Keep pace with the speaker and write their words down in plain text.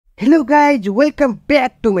Hello guys, welcome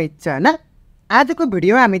back to my channel. आजको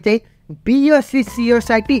भिडियोमा हामी चाहिँ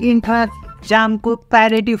BSc.CSIT इन्ट्रान्स एक्जामको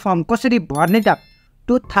प्रायोरिटी फर्म कसरी भर्ने त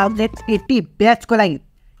 2080 ब्याचको लागि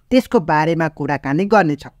त्यसको बारेमा कुराकानी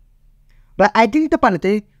गर्नेछ। र आई थिङ्क तपाईँले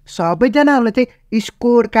चाहिँ सबैजनाहरूले चाहिँ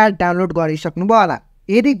स्कोर कार्ड डाउनलोड गरिसक्नुभयो होला।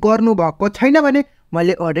 यदि गर्नुभएको छैन भने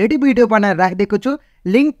मैले अलरेडी भिडियो बनाएर राखिदिएको छु,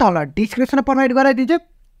 लिङ्क तल डिस्क्रिप्सनमा प्रोभाइड गराइदिन्छु,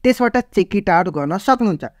 त्यसबाट चेक इट आउट गर्न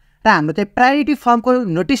सक्नुहुन्छ। र हाम्रो चाहिँ प्रायोरिटी फर्मको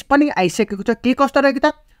नोटिस पनि आइसकेको छ। के कस्तो रहेको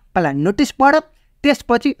त पहिला नोटिस पढ,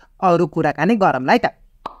 त्यसपछि अरू कुराकानी गरौँला है त।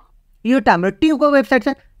 यो त हाम्रो टिमको वेबसाइट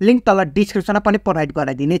छ, लिङ्क तल डिस्क्रिप्सनमा पनि प्रोभाइड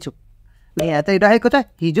गराइदिनेछु। ल यहाँ चाहिँ रहेको छ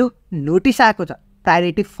हिजो नोटिस आएको छ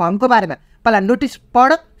प्रायोरिटी फर्मको बारेमा। पहिला नोटिस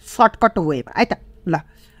पढ सर्टकट वेमा है त। ल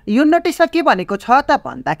यो नोटिसमा के भनेको छ त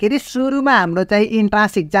भन्दाखेरि सुरुमा हाम्रो चाहिँ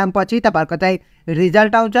इन्ट्रान्स इक्जाम पछि तपाईँहरूको चाहिँ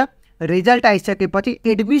रिजल्ट आउँछ। रिजल्ट आइसकेपछि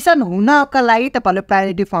एडमिसन हुनका लागि तपाईँले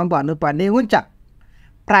प्रायोरिटी फर्म भर्नुपर्ने हुन्छ।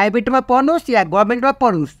 प्राइभेटमा पढ्नुहोस् या गभर्मेन्टमा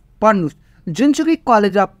पढ्नुहोस् जुनसुकै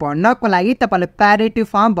कलेजमा पढ्नको लागि तपाईँले प्रायोरिटी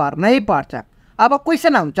फर्म भर्नै पर्छ। अब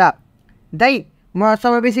क्वेसन आउँछ, दाइ म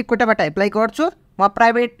समावेशी कोटाबाट एप्लाई गर्छु, म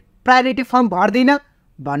प्रायोरिटी फर्म भर्दिनँ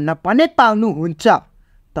भन्न पनि पाउनुहुन्छ।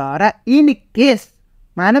 तर इन केस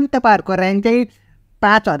मानौँ तपाईँहरूको ऱ्याङ्क चाहिँ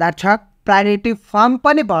 5000 छ, प्रायोरिटी फर्म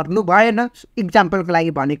पनि भर्नु भएन, इक्जाम्पलको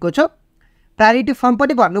लागि भनेको छु, प्रायोरिटी फर्म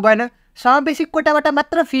पनि भर्नु भएन, समावेशी कोटाबाट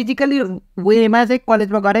मात्र फिजिकली वेमा चाहिँ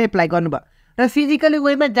कलेजमा गएर एप्लाई गर्नुभयो र फिजिकली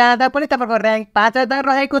वेमा जाँदा पनि तपाईँको ऱ्याङ्क 5000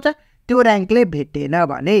 रहेको छ, त्यो ऱ्याङ्कले भेटेन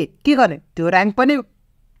भने के गर्ने? त्यो ऱ्याङ्क पनि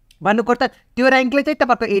भन्नुपर्छ, त्यो ऱ्याङ्कले चाहिँ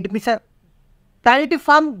तपाईँको एडमिसन प्रायोरिटी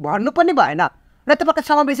फर्म भर्नु पनि भएन र तपाईँको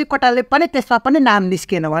समावेशी कोटाले पनि त्यसमा पनि नाम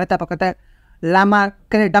निस्किएन भने तपाईँको त लामा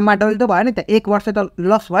के डमाडोल त भयो नि त, 1 वर्ष त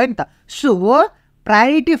लस भयो नि त। सो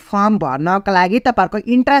प्रायोरिटी फर्म भर्नको लागि तपाईँहरूको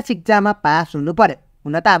इन्ट्रान्स इक्जाममा पास हुनु पऱ्यो।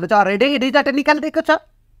 हुन त हाम्रो चाहिँ अलरेडी रिजल्ट निकालिदिएको छ,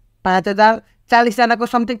 5040जनाको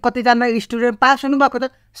समथिङ कतिजना स्टुडेन्ट पास हुनुभएको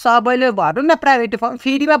छ। सबैले भर्नु न प्रायोरिटी फर्म,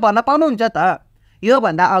 फ्रीमा भर्न पाउनुहुन्छ त।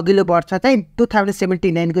 योभन्दा अघिल्लो वर्ष चाहिँ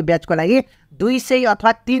 2079को ब्याचको लागि 200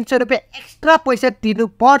 अथवा 300 रुपियाँ एक्स्ट्रा पैसा तिर्नु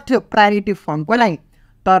पर्थ्यो प्रायोरिटी फर्मको लागि।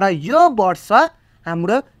 तर यो वर्ष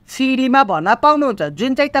हाम्रो फ्रीमा भर्न पाउनुहुन्छ,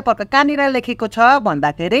 जुन चाहिँ तपाईँहरूको कहाँनिर लेखेको छ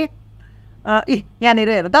भन्दाखेरि यहाँनिर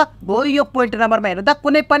हेर्नु त, हो यो पोइन्ट नम्बरमा हेर्नु त,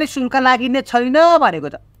 कुनै पनि शुल्क लागिने छैन भनेको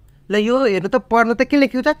छ। ल यो हेर्नु त, पढ्नु त के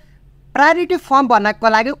लेखेको छ, प्रायोरिटी फर्म भर्नको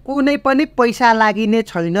लागि कुनै पनि पैसा लागिने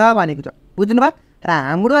छैन भनेको छ, बुझ्नुभयो। र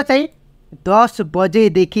हाम्रो चाहिँ 10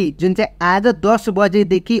 बजेदेखि, जुन चाहिँ आज 10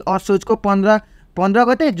 बजेदेखि असोजको 15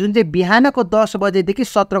 गते, जुन चाहिँ बिहानको 10 बजेदेखि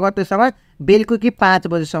 17 गतेसम्म बेलुकी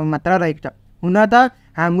 5 बजेसम्म मात्र रहेको छ। हुन त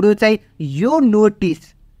हाम्रो चाहिँ यो नोटिस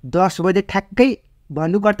 10 बजे ठ्याक्कै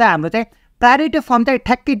भन्नुपर्दा हाम्रो चाहिँ प्रायोरिटी फर्म चाहिँ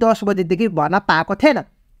ठ्याक्कै 10 बजेदेखि भर्न पाएको थिएन।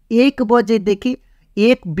 1 बजेदेखि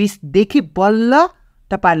 1:20देखि बल्ल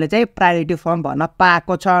तपाईँहरूले चाहिँ प्रायोरिटी फर्म भर्न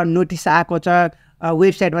पाएको छ। नोटिस आएको छ,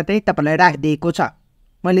 वेबसाइटमा चाहिँ तपाईँलाई राखिदिएको छ।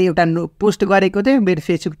 मैले एउटा पोस्ट गरेको थिएँ मेरो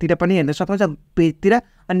फेसबुकतिर पनि हेर्न सक्नुहुन्छ, पेजतिर।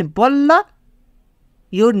 अनि बल्ल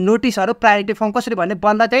यो नोटिसहरू प्रायोरिटी फर्म कसरी भन्ने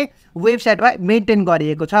बल्ल चाहिँ वेबसाइटमा मेन्टेन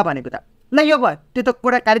गरिएको छ भनेको त। ल यो भयो, त्यो त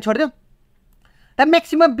कुराकानी छोडिदिउँ। र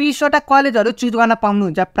म्याक्सिमम् 20वटा कलेजहरू चुज गर्न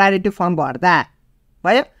पाउनुहुन्छ प्रायोरिटी फर्म भर्दा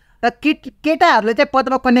भयो। र केटाहरूले चाहिँ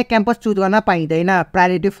पद्मकन्या क्याम्पस चुज गर्न पाइँदैन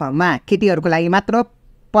प्रायोरिटी फर्ममा, केटीहरूको लागि मात्र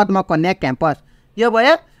पद्मकन्या क्याम्पस, यो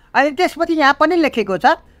भयो। अनि त्यसपछि यहाँ पनि लेखेको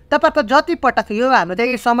छ तपाईँहरूको जति पटक, यो हाम्रो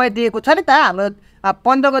चाहिँ समय दिएको छ नि त, हाम्रो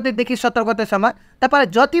 15 गतेदेखि 17 गतेसम्म तपाईँलाई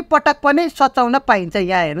जति पटक पनि सचाउन पाइन्छ।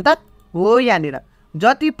 यहाँ हेर्नु त, हो यहाँनिर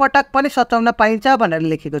जति पटक पनि सचाउन पाइन्छ भनेर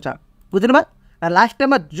लेखेको छ, बुझ्नुभयो। र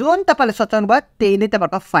लास्टमा जुन तपाईँले सचाउनु भयो त्यही नै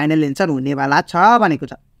तपाईँहरूको फाइनल एन्सर हुनेवाला छ भनेको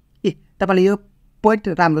छ। तपाईँले यो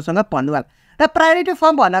पोइन्ट राम्रोसँग भन्नु होला। र प्रायोरिटी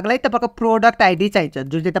फर्म भन्नको लागि तपाईँको प्रोडक्ट आइडी चाहिन्छ,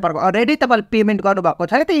 जुन चाहिँ तपाईँको अलरेडी तपाईँले पेमेन्ट गर्नुभएको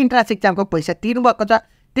छ नि त, इन्ट्रान्स इक्जामको पैसा तिर्नुभएको छ,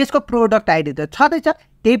 त्यसको प्रोडक्ट आइडी त छँदैछ।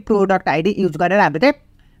 त्यही प्रोडक्ट आइडी युज गरेर हामीले चाहिँ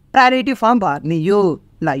प्रायोरिटी फर्म भर्ने यो।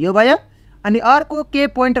 ल यो भयो। अनि अर्को के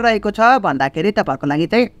पोइन्ट रहेको छ भन्दाखेरि तपाईँहरूको लागि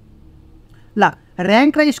चाहिँ ल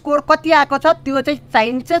ऱ्याङ्क र स्कोर कति आएको छ त्यो चाहिँ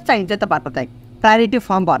चाहिन्छ तपाईँहरूको चाहिँ प्रायोरिटी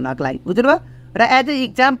फर्म भर्नको लागि, बुझ्नुभयो। र एज ए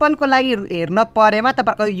इक्जाम्पलको लागि हेर्न परेमा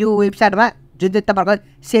तपाईँहरूको यो वेबसाइटमा जुन चाहिँ तपाईँहरूको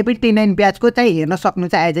 79 ब्याचको चाहिँ हेर्न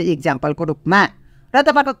सक्नुहुन्छ एज ए इक्जाम्पलको रूपमा। र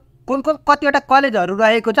तपाईँहरूको कुन कतिवटा कलेजहरू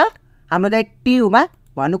रहेको छ हाम्रो चाहिँ टियुमा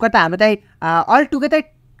भन्नुको त, हाम्रो चाहिँ अल टुगेदर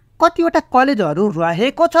कतिवटा कलेजहरू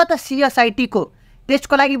रहेको छ त CSIT को,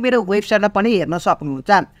 त्यसको लागि मेरो वेबसाइटमा पनि हेर्न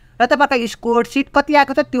सक्नुहुन्छ। र तपाईँको स्कोर सिट कति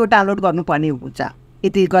आएको छ त्यो डाउनलोड गर्नुपर्ने हुन्छ।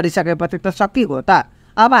 यति गरिसकेपछि त सकियो त।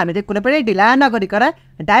 अब हामी चाहिँ कुनै पनि ढिला नगरिकन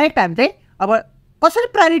डाइरेक्ट हामी चाहिँ अब कसरी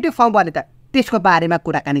प्रायोरिटी फर्म भर्ने त त्यसको बारेमा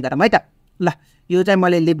कुराकानी गरौँ है त। ल यो चाहिँ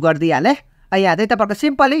मैले लिभ गरिदिइहालेँ। यहाँ चाहिँ तपाईँको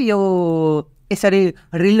सिम्पली यो यसरी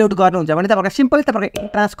रिलोड गर्नुहुन्छ भने तपाईँको सिम्पली तपाईँको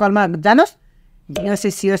इन्ट्रान्स कलमा जानुहोस्,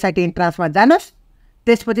 BSc.CSIT इन्ट्रान्समा जानुहोस्,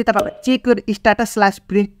 त्यसपछि तपाईँको चेक योर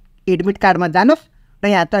स्ट्याटस/प्रिन्ट एडमिट कार्डमा जानुहोस् र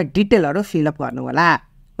यहाँ त डिटेलहरू फिलअप गर्नु होला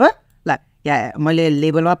हो। ल यहाँ मैले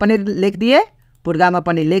लेबलमा पनि लेखिदिएँ, प्रोग्राममा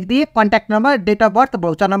पनि लेखिदिएँ, contact number, date of birth,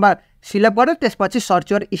 voucher number fill up गर्नु, त्यसपछि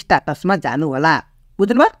सर्च योर स्ट्याटसमा जानु होला।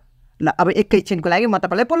 बुझ्नुभयो? ल अब एकैछिनको लागि म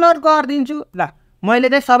तपाईँलाई पुनः गरिदिन्छु। ल मैले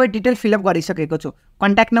चाहिँ सबै डिटेल फिलअप गरिसकेको छु,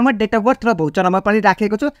 contact number, date of birth र भाउचर नम्बर पनि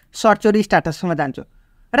राखेको छु। सर्च योर स्ट्याटसमा जान्छु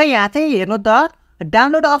र यहाँ चाहिँ हेर्नु त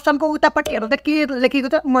डाउनलोड अप्सनको उतापट्टि हेर्नु त के लेखेको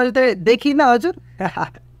छ, मैले त देखिनँ हजुर।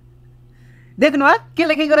 देख्नु के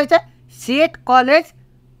लेखेको रहेछ, सेट कलेज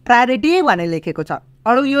प्रायोरिटी भनेर लेखेको छ।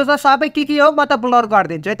 अरू यो त सबै के हो म त ब्लर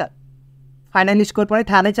गरिदिन्छु है त। फाइनल स्कोर पनि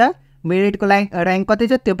थाहा नै छ, मेरिटको ऱ्याङ्क कति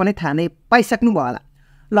छ त्यो पनि थाहा नै पाइसक्नु भयो होला।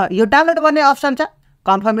 ल यो डाउनलोड गर्ने अप्सन छ,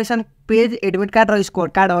 कन्फर्मेसन पेज, एडमिट कार्ड र स्कोर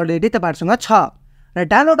कार्ड अलरेडी तपाईँहरूसँग छ र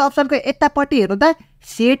डाउनलोड अप्सनको यतापट्टि हेर्नु त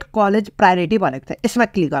सेट कलेज प्रायोरिटी भनेको छ, यसमा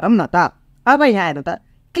क्लिक गरौँ न त। अब यहाँ हेर्नु त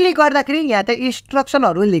क्लिक गर्दाखेरि यहाँ त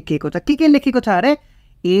इन्स्ट्रक्सनहरू लेखिएको छ। के लेखेको छ अरे,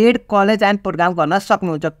 एड कलेज एन्ड प्रोग्राम गर्न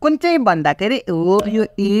सक्नुहुन्छ। कुन चाहिँ भन्दाखेरि हो यो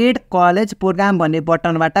एड कलेज प्रोग्राम भन्ने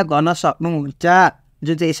बटनबाट गर्न सक्नुहुन्छ,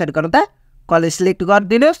 जुन चाहिँ यसरी गर्नु त कलेज सिलेक्ट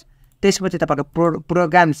गरिदिनुहोस्, त्यसपछि तपाईँको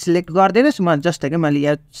प्रोग्राम सिलेक्ट गरिदिनुहोस्। म जस्तै कि मैले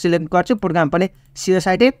यहाँ सिलेक्ट गर्छु, प्रोग्राम पनि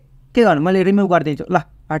CSIT के गर्नु मैले रिमुभ गरिदिन्छु। ल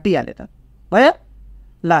हटिहाल्यो त भयो।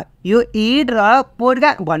 ल यो एड र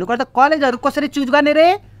प्रोग्राम भन्नुपर्दा कलेजहरू कसरी चुज गर्ने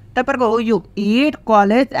रे, तपाईँहरूको हो यो एड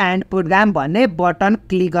कलेज एन्ड प्रोग्राम भन्ने बटन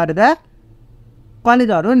क्लिक गरेर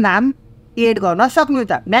कलेजहरू नाम एड गर्न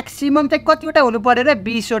सक्नुहुन्छ। म्याक्सिमम चाहिँ कतिवटा हुनु पऱ्यो र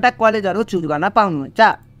 20वटा कलेजहरू चुज गर्न पाउनुहुन्छ।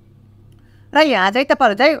 र यहाँ चाहिँ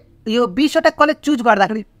तपाईँहरू चाहिँ यो 20वटा कलेज चुज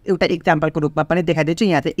गर्दाखेरि एउटा इक्जाम्पलको रूपमा पनि देखाइदिन्छु।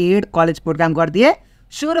 यहाँ चाहिँ एड कलेज प्रोग्राम गरिदिए,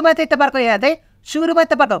 सुरुमा चाहिँ तपाईँहरूको यहाँ चाहिँ सुरुमा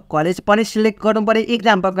तपाईँको कलेज पनि सिलेक्ट गर्नु पऱ्यो।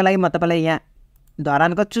 इक्जाम्पलको लागि म तपाईँलाई यहाँ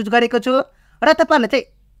धरानको चुज गरेको छु र तपाईँहरूले चाहिँ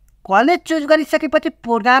कलेज चुज गरिसकेपछि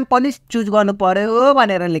प्रोग्राम पनि चुज गर्नु पऱ्यो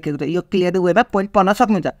भनेर लेखेको छ। यो क्लियर वेमा पोइन्ट पढ्न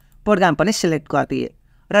सक्नुहुन्छ। प्रोग्राम पनि सिलेक्ट गरिदिए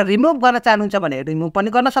र रिमुभ गर्न चाहनुहुन्छ भने रिमुभ पनि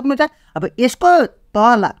गर्न सक्नुहुन्छ। अब यसको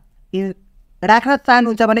तल राख्न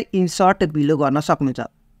चाहनुहुन्छ भने इन्सर्ट बिलो गर्न सक्नुहुन्छ।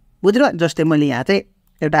 बुझ्नु? जस्तै मैले यहाँ चाहिँ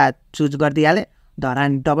एउटा चुज गरिदिइहालेँ,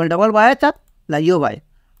 धरान डबल भएछ। ल यो भयो,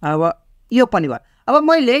 अब यो पनि भयो। अब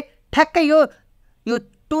मैले ठ्याक्कै यो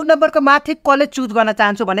 2 नम्बरको माथि कलेज चुज गर्न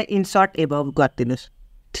चाहन्छु भने इन्सर्ट एबभ गरिदिनुहोस्।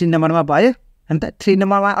 3 नम्बरमा भयो, अन्त 3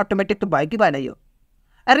 नम्बरमा अटोमेटिक त भयो कि भएन। यो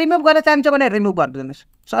रिमुभ गर्न चाहन्छ भने रिमुभ गरिदिनुहोस्,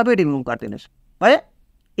 सबै रिमुभ गरिदिनुहोस् भयो।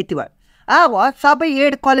 यति भयो। अब सबै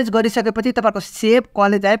एड कलेज गरिसकेपछि तपाईँहरूको सेभ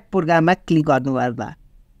कलेज एन्ड प्रोग्राममा क्लिक गर्नुभयो।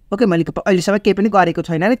 ओके, मैले अहिलेसम्म केही पनि गरेको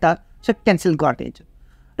छैन नि त, सो क्यान्सल गरिदिन्छु।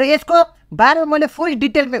 र यसको बारेमा मैले फुल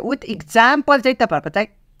डिटेलमा विथ इक्जाम्पल चाहिँ तपाईँहरूको चाहिँ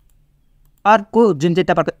अर्को जुन चाहिँ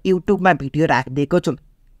तपाईँहरूको युट्युबमा भिडियो राखिदिएको छु,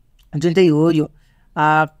 जुन चाहिँ हो यो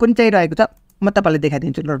कुन चाहिँ रहेको छ म तपाईँलाई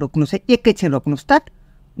देखाइदिन्छु। ल रोक्नुहोस् है, एकैछिन रोक्नुहोस् त,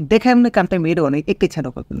 देखाउने काम त मेरो हो नि, एकैछिन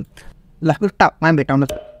रोक्नु। ल टापमा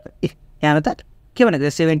भेटाउनुहोस्। यहाँ त के भनेको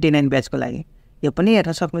 79 ब्याचको लागि यो पनि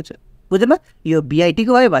हेर्न सक्नुहुन्छ। बुझ्नुभयो? यो BIT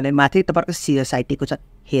को भयो भने माथि तपाईँहरूको CSIT को छ,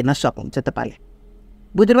 हेर्न सक्नुहुन्छ तपाईँले।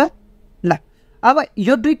 बुझ्नुभयो? ल अब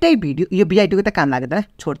यो दुइटै भिडियो, यो BIT को त काम लाग्दैन,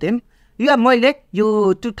 छोड्थेँ। यो मैले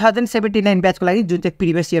यो 2079 ब्याचको लागि जुन चाहिँ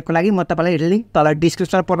प्रिभियस इयरको लागि म तपाईँलाई लिङ्क तल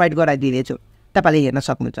डिस्क्रिप्सनमा प्रोभाइड गराइदिनेछु, तपाईँले हेर्न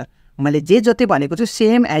सक्नुहुन्छ। मैले जे जति भनेको छु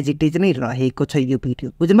सेम एज इट इज नै रहेको छ यो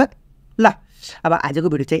भिडियो। बुझ्नुभयो? ल अब आजको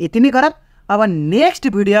भिडियो चाहिँ यति नै गरौँ। अब नेक्स्ट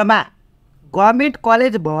भिडियोमा गभर्मेन्ट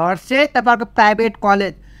कलेज भर्सेस तपाईँहरूको प्राइभेट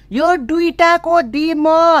कलेज, यो दुईटाको दि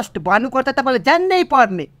मस्ट भन्नुपर्दा तपाईँले जान्नै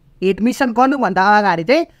पर्ने, एडमिसन गर्नुभन्दा अगाडि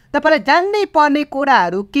चाहिँ तपाईँले जान्नै पर्ने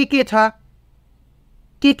कुराहरू के छ,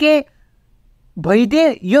 के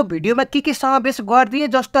भइदिए यो भिडियोमा के समावेश गरिदिए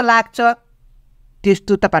जस्तो लाग्छ,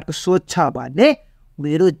 त्यस्तो तपाईँहरूको सोच छ भने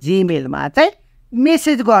मेरो जीमेलमा चाहिँ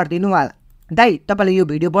मेसेज गरिदिनु होला। दाइ तपाईँले यो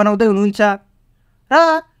भिडियो बनाउँदै हुनुहुन्छ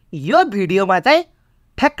र यो भिडियोमा चाहिँ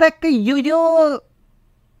ठ्याक्कै यो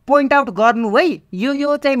पोइन्ट आउट गर्नु है,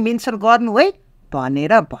 यो चाहिँ मेन्सन गर्नु है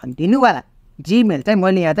भनेर भनिदिनु होला। जीमेल चाहिँ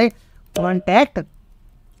मैले यहाँ चाहिँ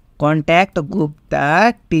कन्ट्याक्ट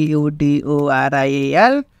गुप्ता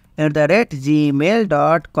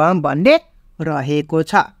TUDORIAL@gmail.com भन्ने रहेको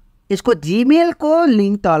छ। यसको जीमेलको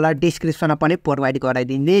लिङ्क तल डिस्क्रिप्सनमा पनि प्रोभाइड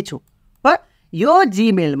गराइदिँदैछु। यो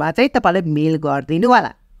जीमेलमा चाहिँ तपाईँले मेल गरिदिनु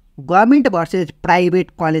होला। गभर्मेन्ट भर्सेस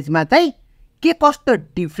प्राइभेट कलेजमा चाहिँ के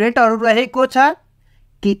कस्तो डिफ्रेन्टहरू रहेको छ,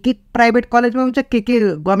 के प्राइभेट कलेजमा हुन्छ, के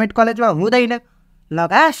गभर्मेन्ट कलेजमा हुँदैन,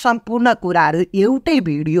 लगायत सम्पूर्ण कुराहरू एउटै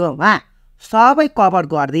भिडियोमा सबै कभर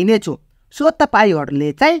गरिदिनेछु। सो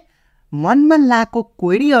तपाईँहरूले चाहिँ मनमा लागेको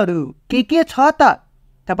क्वेरीहरू के छ त,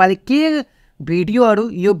 तपाईँले के भिडियोहरू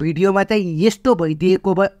यो भिडियोमा चाहिँ यस्तो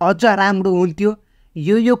भइदिएको भए अझ राम्रो हुन्थ्यो,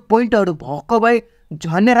 यो पोइन्टहरू भएको भए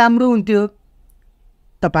झन् राम्रो हुन्थ्यो,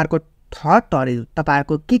 तपाईँहरूको थटहरू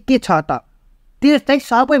तपाईँहरूको के छ त त्यो चाहिँ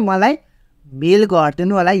सबै मलाई मेल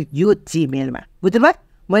गरिदिनु होला यो जीमेलमा, बुझ्नुभयो?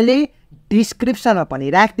 मैले डिस्क्रिप्सनमा पनि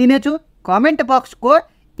राखिदिने छु, कमेन्ट बक्सको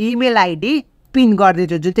इमेल आइडी पिन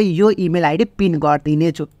गरिदिन्छु, जुन चाहिँ यो इमेल आइडी पिन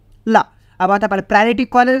गरिदिने छु। ल अब तपाईँले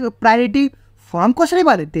प्रायोरिटी फर्म कसरी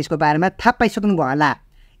भन्यो त्यसको बारेमा थाहा पाइसक्नुभयो होला।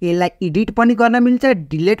 यसलाई एडिट पनि गर्न मिल्छ,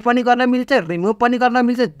 डिलिट पनि गर्न मिल्छ, रिमुभ पनि गर्न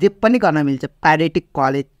मिल्छ, जे पनि गर्न मिल्छ प्रायोरिटी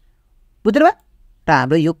कलेज, बुझ्नुभयो? र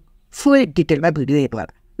हाम्रो यो फुल डिटेलमा भिडियो हेर्नु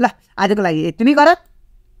होला। ल आजको लागि यति नै गर।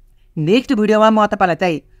 नेक्स्ट भिडियोमा म तपाईँलाई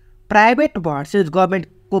चाहिँ प्राइभेट भर्सेस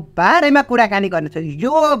गभर्मेन्टको बारेमा कुराकानी गर्नेछु।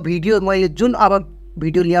 यो भिडियो मैले जुन अब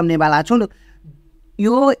भिडियो ल्याउनेवाला छु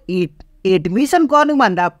यो एडमिसन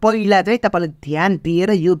गर्नुभन्दा पहिला चाहिँ तपाईँले ध्यान दिएर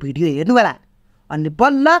यो भिडियो हेर्नु होला, अनि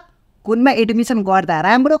बल्ल कुनमा एडमिसन गर्दा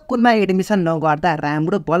राम्रो, कुनमा एडमिसन नगर्दा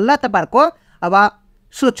राम्रो, बल्ल तपाईँहरूको अब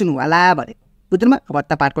सोच्नु होला भने, बुझ्नुभयो? अब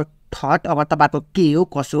तपाईँहरूको थट अब तपाईँहरूको के हो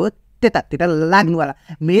कसो हो त्यतातिर लाग्नु होला।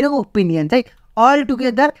 मेरो ओपिनियन चाहिँ अल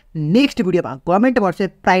टुगेदर नेक्स्ट भिडियोमा गभर्मेन्ट भर्सेस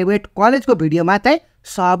प्राइभेट कलेजको भिडियोमा चाहिँ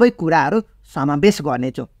सबै कुराहरू समावेश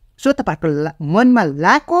गर्नेछु। सो तपाईँहरूको मनमा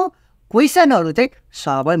लागेको क्वेसनहरू चाहिँ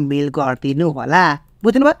सबै मेल गरिदिनु होला,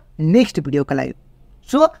 बुझ्नुभयो? नेक्स्ट भिडियोको लागि।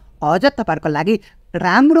 सो अझ तपाईँहरूको लागि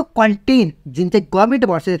राम्रो कन्टेन्ट जुन चाहिँ गभर्मेन्ट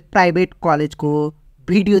भर्सेस प्राइभेट कलेजको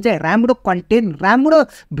भिडियो चाहिँ राम्रो कन्टेन्ट राम्रो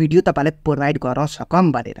भिडियो तपाईँलाई प्रोभाइड गर्न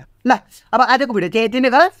सकौँ भनेर। ल अब आजको भिडियो चाहिँ यति नै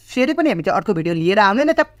गर, फेरि पनि हामी चाहिँ अर्को भिडियो लिएर आउने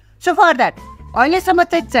नै त। सो फर द्याट अहिलेसम्म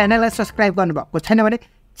चाहिँ च्यानललाई सब्सक्राइब गर्नुभएको छैन भने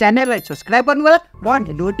च्यानललाई सब्सक्राइब गर्नु होला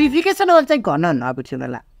र नोटिफिकेसन अल चाहिँ गर्न नबिर्सिनु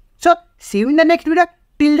होला। So C you in the next video,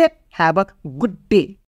 till then have a good day.